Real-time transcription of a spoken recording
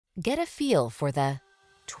Get a feel for the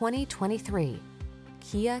 2023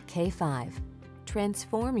 Kia K5.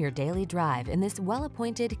 Transform your daily drive in this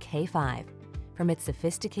well-appointed K5. From its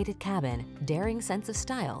sophisticated cabin, daring sense of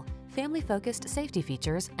style, family-focused safety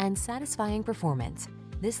features, and satisfying performance,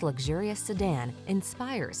 this luxurious sedan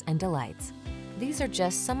inspires and delights. These are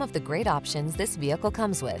just some of the great options this vehicle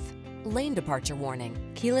comes with: lane departure warning,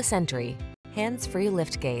 keyless entry, hands-free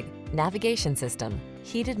liftgate, navigation system,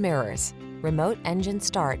 heated mirrors, remote engine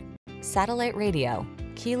start, satellite radio,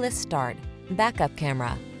 keyless start, backup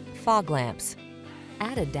camera, fog lamps.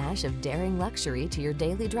 Add a dash of daring luxury to your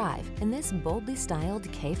daily drive in this boldly styled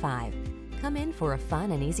K5. Come in for a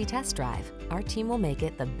fun and easy test drive. Our team will make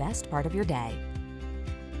it the best part of your day.